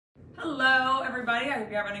Hello everybody, I hope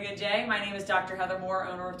you're having a good day. My name is Dr. Heather Moore,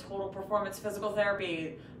 owner of Total Performance Physical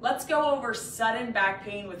Therapy. Let's go over sudden back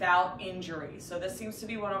pain without injury. So this seems to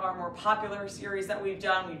be one of our more popular series that we've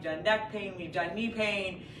done. We've done neck pain, we've done knee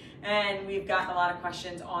pain, and we've gotten a lot of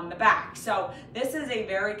questions on the back. So this is a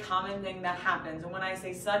very common thing that happens. And when I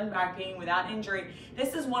say sudden back pain without injury,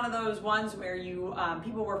 this is one of those ones where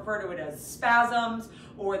people refer to it as spasms,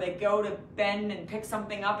 or they go to bend and pick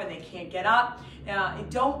something up and they can't get up.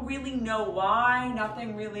 Don't really know why.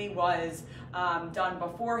 Nothing really was done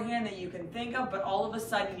beforehand that you can think of, but all of a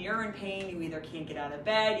sudden you're in pain. You either can't get out of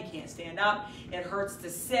bed, you can't stand up, it hurts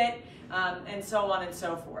to sit, and so on and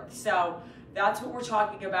so forth. So that's what we're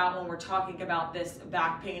talking about when we're talking about this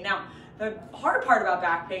back pain. Now, the hard part about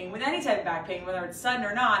back pain, with any type of back pain, whether it's sudden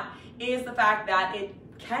or not, is the fact that it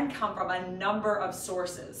can come from a number of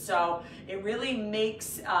sources. So it really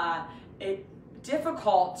makes it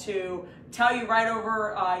difficult to tell you right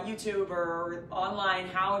over YouTube or online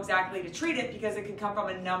how exactly to treat it, because it can come from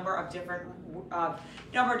a number of different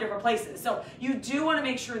places. So you do want to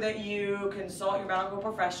make sure that you consult your medical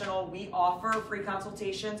professional. We offer free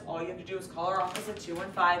consultations. All you have to do is call our office at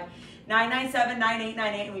 215-997-9898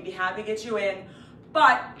 and we'd be happy to get you in.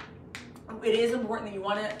 But it is important that you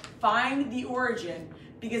want to find the origin,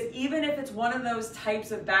 because even if it's one of those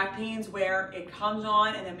types of back pains where it comes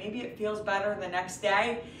on and then maybe it feels better the next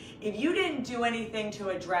day, if you didn't do anything to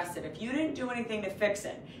address it, if you didn't do anything to fix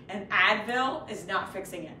it, an Advil is not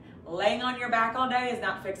fixing it. Laying on your back all day is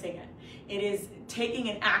not fixing it. It is taking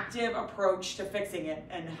an active approach to fixing it.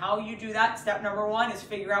 And how you do that, step number one, is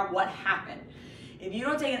figure out what happened. If you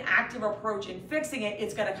don't take an active approach in fixing it,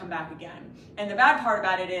 it's going to come back again. And the bad part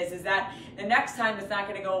about it is that the next time it's not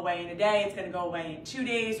going to go away in a day, it's going to go away in 2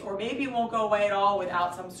 days, or maybe it won't go away at all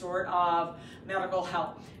without some sort of medical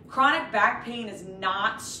help. Chronic back pain is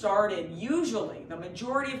not started, usually, the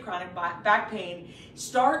majority of chronic back pain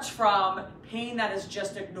starts from pain that is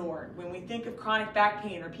just ignored. When we think of chronic back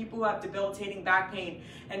pain, or people who have debilitating back pain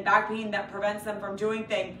and back pain that prevents them from doing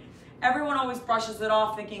things, everyone always brushes it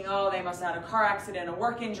off thinking, oh, they must have had a car accident, a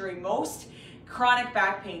work injury. Most chronic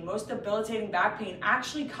back pain, most debilitating back pain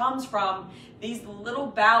actually comes from these little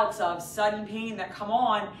bouts of sudden pain that come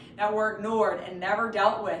on that were ignored and never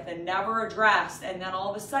dealt with and never addressed. And then all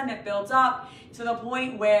of a sudden it builds up to the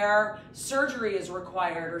point where surgery is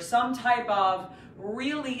required or some type of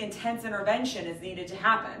really intense intervention is needed to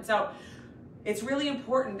happen. So it's really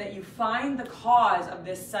important that you find the cause of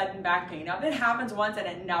this sudden back pain. Now, if it happens once and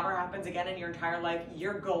it never happens again in your entire life,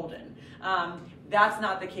 you're golden. That's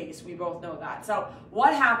not the case. We both know that. So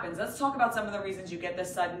what happens? Let's talk about some of the reasons you get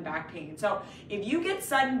this sudden back pain. So if you get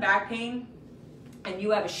sudden back pain and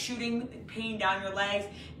you have a shooting pain down your legs,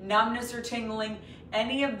 numbness or tingling,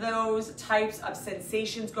 any of those types of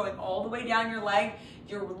sensations going all the way down your leg,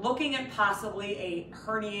 you're looking at possibly a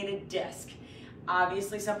herniated disc.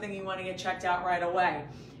 Obviously something you want to get checked out right away.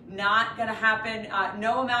 Not going to happen.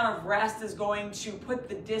 No amount of rest is going to put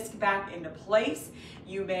the disc back into place.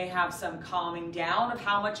 You may have some calming down of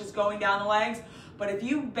how much is going down the legs, but if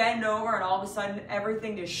you bend over and all of a sudden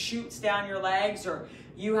everything just shoots down your legs, or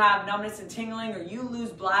you have numbness and tingling, or you lose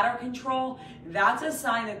bladder control, that's a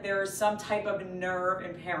sign that there is some type of nerve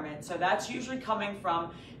impairment. So that's usually coming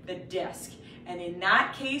from the disc. And in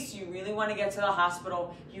that case, you really want to get to the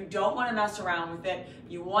hospital. You don't want to mess around with it.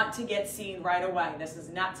 You want to get seen right away. This is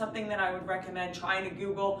not something that I would recommend trying to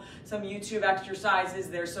Google some YouTube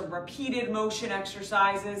exercises. There's some repeated motion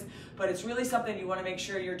exercises, but it's really something you want to make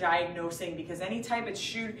sure you're diagnosing, because any type of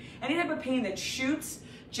pain that shoots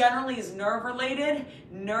generally is nerve related.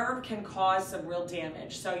 Nerve can cause some real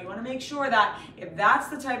damage. So you want to make sure that if that's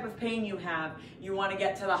the type of pain you have, you want to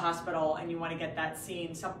get to the hospital and you want to get that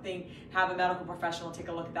seen. Have a medical professional take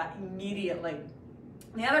a look at that immediately.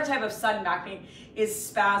 The other type of sudden back pain is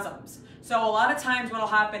spasms. So a lot of times what will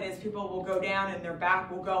happen is people will go down and their back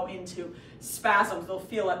will go into spasms. They'll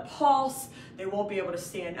feel it pulse. They won't be able to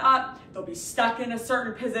stand up. They'll be stuck in a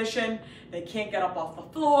certain position. They can't get up off the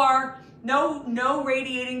floor. No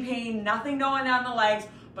radiating pain, nothing going down the legs,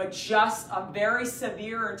 but just a very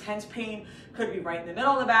severe, intense pain. Could be right in the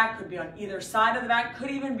middle of the back, could be on either side of the back,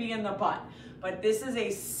 could even be in the butt. But this is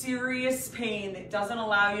a serious pain that doesn't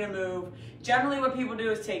allow you to move. Generally what people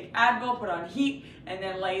do is take Advil, put on heat, and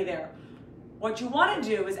then lay there. What you want to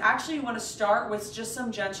do is actually you want to start with just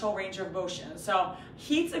some gentle range of motion. So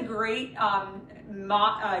heat's a great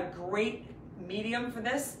medium for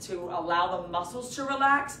this to allow the muscles to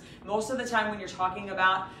relax. Most of the time when you're talking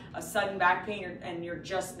about a sudden back pain and you're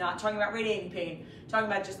just not talking about radiating pain, talking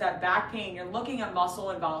about just that back pain, you're looking at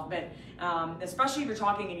muscle involvement, especially if you're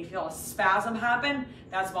talking and you feel a spasm happen,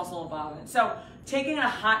 that's muscle involvement. So taking a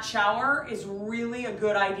hot shower is really a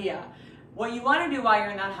good idea. What you want to do while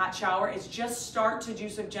you're in that hot shower is just start to do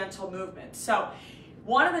some gentle movements. So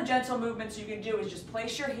one of the gentle movements you can do is just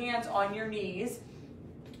place your hands on your knees,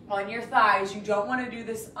 on your thighs. You don't want to do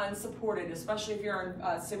this unsupported, especially if you're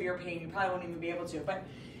in severe pain. You probably won't even be able to, but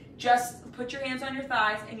just put your hands on your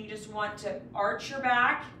thighs and you just want to arch your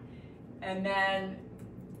back and then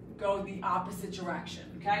go the opposite direction,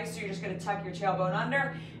 okay? So you're just going to tuck your tailbone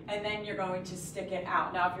under and then you're going to stick it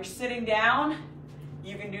out. Now if you're sitting down,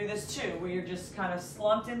 you can do this too, where you're just kind of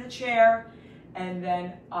slumped in the chair and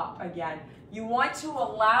then up again. You want to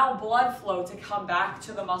allow blood flow to come back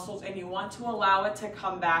to the muscles and you want to allow it to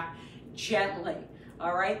come back gently,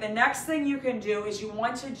 all right? The next thing you can do is you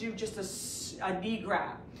want to do just a knee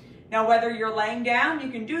grab. Now, whether you're laying down, you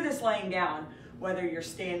can do this laying down. Whether you're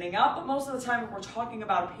standing up, but most of the time when we're talking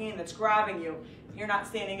about a pain that's grabbing you, you're not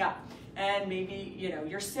standing up. And maybe,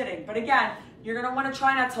 you're sitting. But again, you're gonna wanna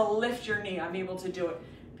try not to lift your knee. I'm able to do it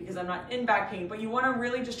because I'm not in back pain, but you wanna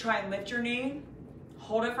really just try and lift your knee,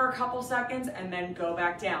 hold it for a couple seconds, and then go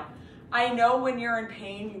back down. I know when you're in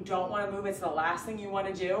pain, you don't wanna move. It's the last thing you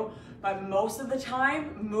wanna do, but most of the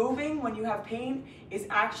time, moving when you have pain is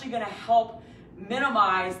actually gonna help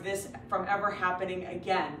minimize this from ever happening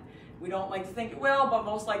again. We don't like to think it will, but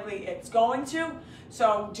most likely it's going to.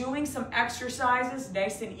 So doing some exercises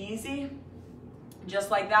nice and easy, just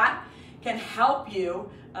like that, can help you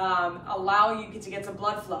allow you to get some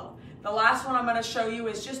blood flow. The last one I'm going to show you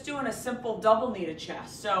is just doing a simple double knee to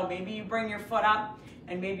chest. So maybe you bring your foot up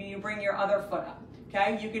and maybe you bring your other foot up.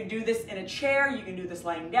 Okay, you can do this in a chair, you can do this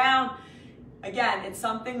laying down. Again, it's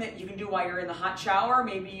something that you can do while you're in the hot shower.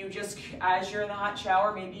 Maybe you just, as you're in the hot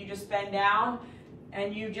shower, maybe you just bend down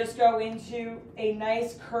and you just go into a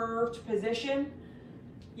nice curved position.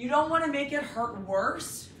 You don't want to make it hurt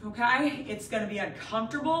worse, okay? It's going to be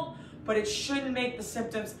uncomfortable, but it shouldn't make the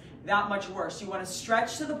symptoms that much worse. You want to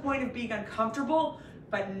stretch to the point of being uncomfortable,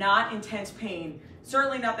 but not intense pain.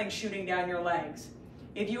 Certainly nothing shooting down your legs.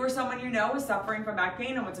 If you or someone you know is suffering from back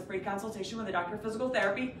pain and wants a free consultation with a doctor of physical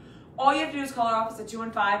therapy, all you have to do is call our office at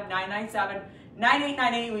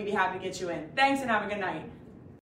 215-997-9898. We'd be happy to get you in. Thanks and have a good night.